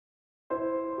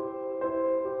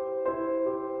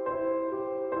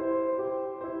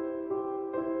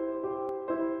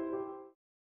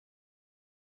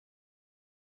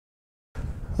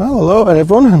Well, hello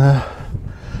everyone, and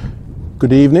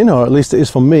good evening, or at least it is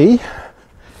for me.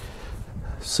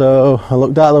 So I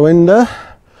looked out the window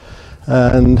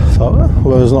and thought, well, the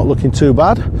weather's not looking too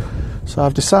bad. So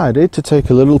I've decided to take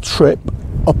a little trip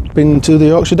up into the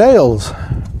Yorkshire Dales.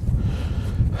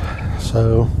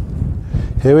 So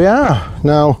here we are.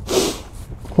 Now,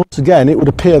 once again, it would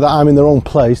appear that I'm in the wrong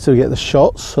place to get the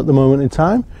shots at the moment in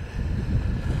time.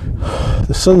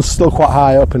 The sun's still quite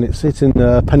high up and it's hitting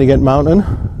Pennygent Mountain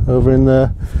over in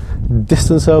the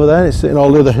distance over there. It's hitting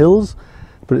all the other hills,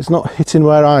 but it's not hitting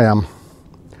where I am.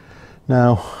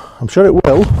 Now, I'm sure it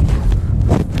will,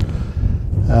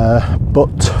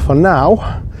 but for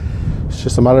now, it's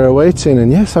just a matter of waiting. And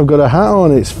yes, I've got a hat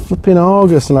on. It's flipping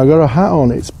August and I've got a hat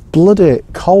on. It's bloody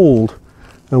cold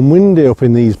and windy up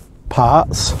in these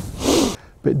parts. A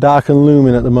bit dark and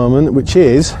looming at the moment, which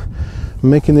is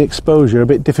making the exposure a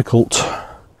bit difficult.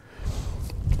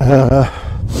 I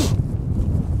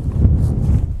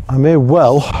may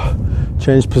well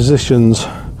change positions.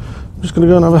 I'm just going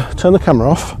to go and turn the camera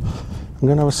off. I'm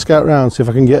going to have a scout around, see if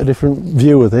I can get a different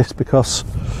view of this, because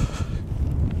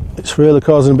it's really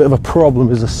causing a bit of a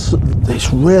problem. It's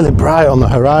really bright on the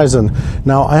horizon.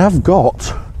 Now, I have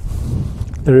got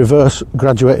a reverse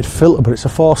graduated filter, but it's a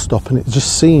 4-stop and it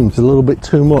just seems a little bit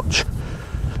too much.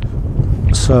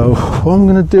 So what I'm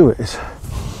going to do is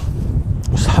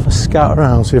just have a scout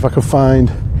around, see if I can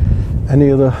find any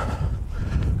other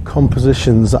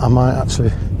compositions that I might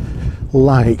actually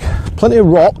like. Plenty of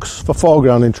rocks for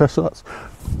foreground interest, so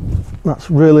that's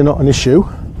really not an issue.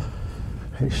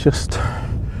 It's just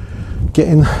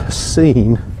getting a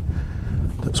scene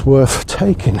that's worth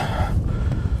taking.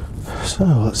 So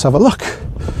let's have a look.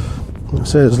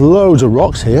 So there's loads of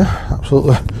rocks here,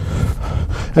 absolutely.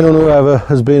 Anyone who ever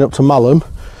has been up to Malham,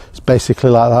 it's basically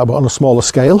like that, but on a smaller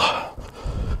scale.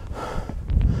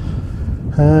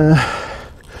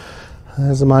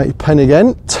 There's the mighty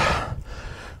Pennygent,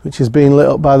 which is being lit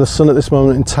up by the sun at this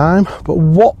moment in time. But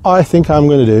what I think I'm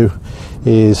going to do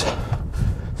is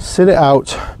sit it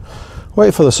out,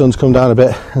 wait for the sun to come down a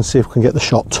bit, and see if we can get the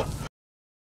shot.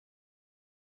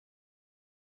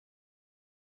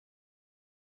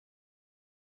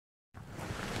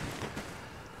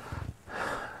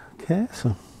 Okay,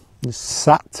 so just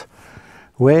sat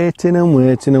waiting and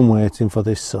waiting and waiting for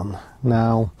this sun.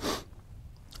 Now,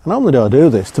 I normally don't do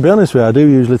this. To be honest with you, I do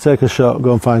usually take a shot,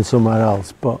 go and find somewhere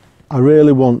else, but I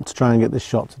really want to try and get this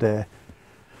shot today.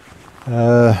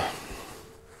 I'm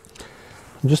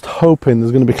just hoping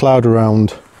there's going to be cloud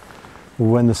around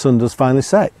when the sun does finally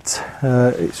set.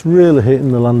 It's really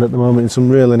hitting the land at the moment in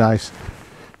some really nice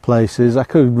places. I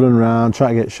could run around, try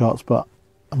to get shots, but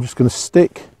I'm just going to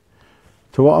stick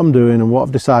to what I'm doing and what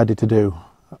I've decided to do.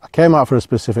 I came out for a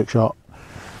specific shot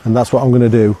and that's what I'm going to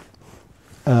do.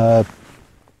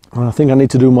 And I think I need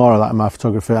to do more of that in my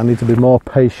photography. I need to be more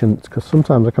patient, because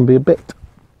sometimes I can be a bit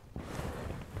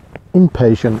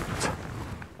impatient.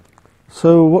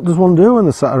 So what does one do when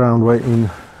they're sat around waiting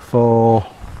for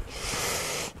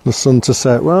the sun to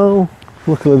set? Well,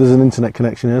 luckily there's an internet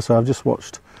connection here, so I've just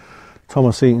watched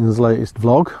Thomas Eaton's latest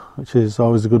vlog, which is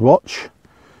always a good watch.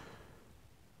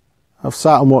 I've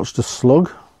sat and watched a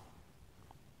slug.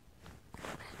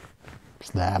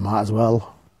 It's there, might as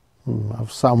well.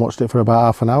 I've sat and watched it for about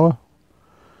half an hour.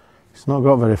 It's not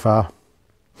got very far.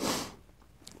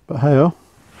 But hey-oh,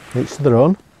 each to their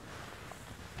own.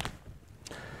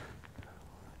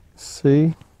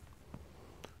 See,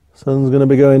 sun's going to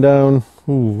be going down.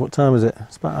 Ooh, what time is it?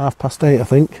 It's about 8:30, I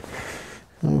think.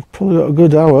 I've probably got a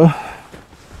good hour.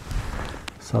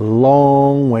 It's a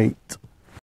long wait.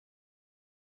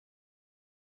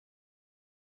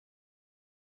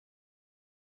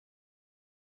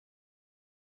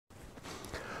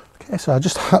 Okay, so I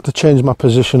just had to change my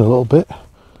position a little bit.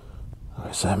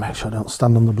 So make sure I don't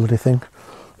stand on the bloody thing.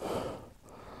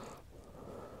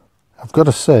 I've got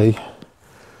to say,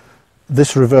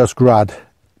 this reverse grad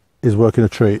is working a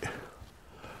treat.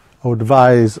 I would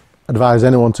advise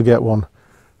anyone to get one.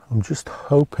 I'm just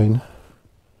hoping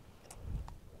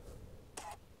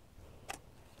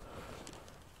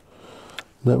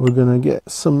that we're going to get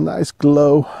some nice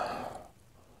glow.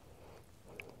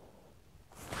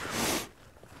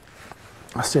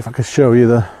 I'll see if I can show you.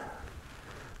 The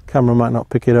camera might not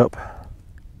pick it up.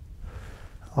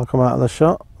 I'll come out of the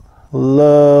shot.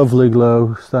 Lovely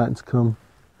glow starting to come.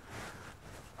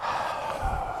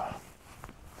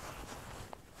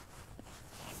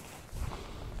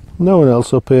 No one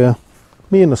else up here.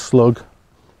 Me and a slug.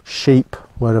 Sheep,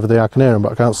 wherever they are. I can hear them,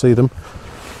 but I can't see them.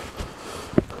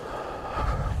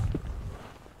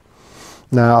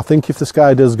 Now, I think if the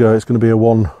sky does go, it's going to be a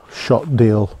one-shot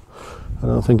deal. I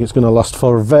don't think it's going to last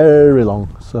for very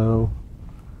long, so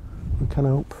we can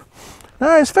hope.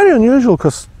 No, it's very unusual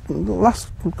because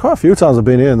quite a few times I've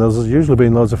been here and there's usually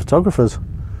been loads of photographers.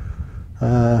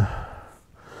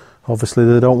 Obviously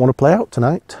they don't want to play out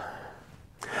tonight.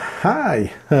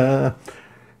 Hi! At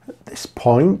this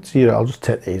point, I'll just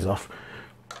take these off.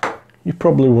 You're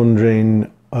probably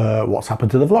wondering what's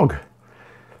happened to the vlog.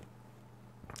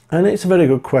 And it's a very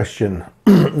good question.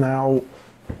 Now,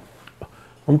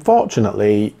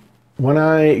 unfortunately, when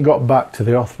I got back to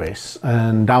the office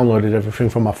and downloaded everything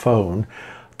from my phone,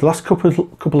 the last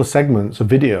couple of segments of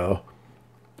video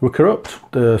were corrupt.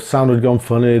 The sound had gone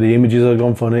funny, the images had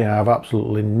gone funny. I have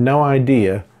absolutely no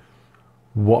idea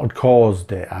what had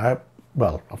caused it.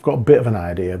 Well, I've got a bit of an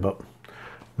idea, but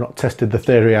I've not tested the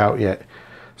theory out yet.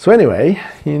 So anyway,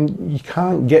 you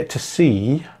can't get to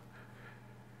see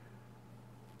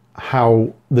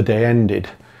how the day ended.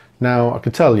 Now, I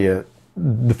can tell you,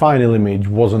 the final image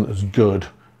wasn't as good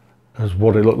as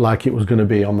what it looked like it was going to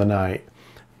be on the night.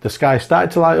 The sky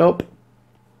started to light up,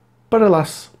 but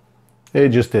alas, it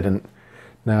just didn't.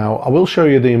 Now, I will show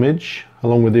you the image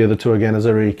along with the other two again as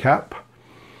a recap,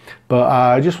 but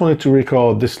I just wanted to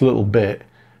record this little bit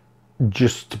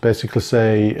just to basically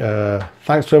say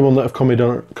thanks to everyone that have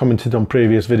commented on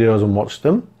previous videos and watched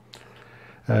them.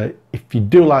 If you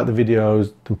do like the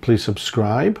videos, then please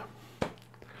subscribe.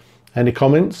 Any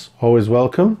comments, always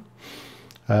welcome.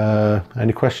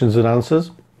 Any questions and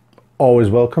answers, always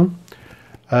welcome.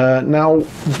 Now,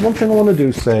 one thing I want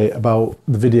to say about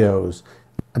the videos,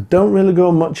 I don't really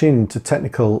go much into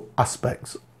technical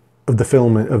aspects of the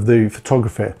filming, of the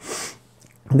photography.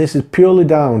 This is purely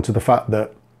down to the fact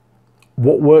that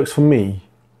what works for me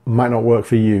might not work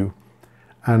for you.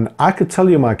 And I could tell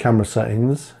you my camera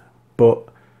settings, but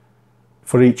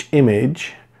for each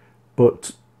image,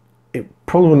 but it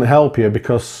probably wouldn't help you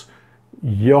because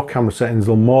your camera settings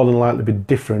will more than likely be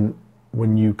different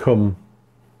when you come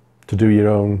to do your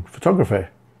own photography.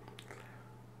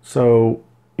 So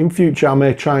in future I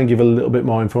may try and give a little bit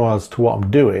more info as to what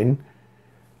I'm doing,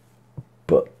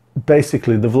 but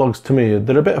basically the vlogs to me,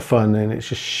 they're a bit of fun and it's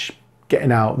just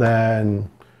getting out there and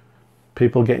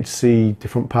people getting to see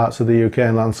different parts of the UK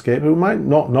and landscape who might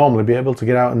not normally be able to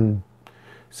get out and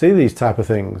see these type of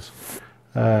things.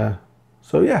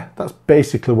 So yeah, that's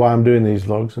basically why I'm doing these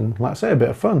vlogs, and like I say, a bit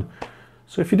of fun.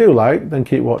 So if you do like, then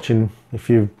keep watching. If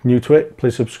you're new to it,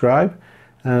 please subscribe,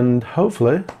 and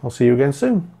hopefully I'll see you again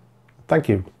soon. Thank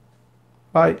you.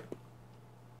 Bye.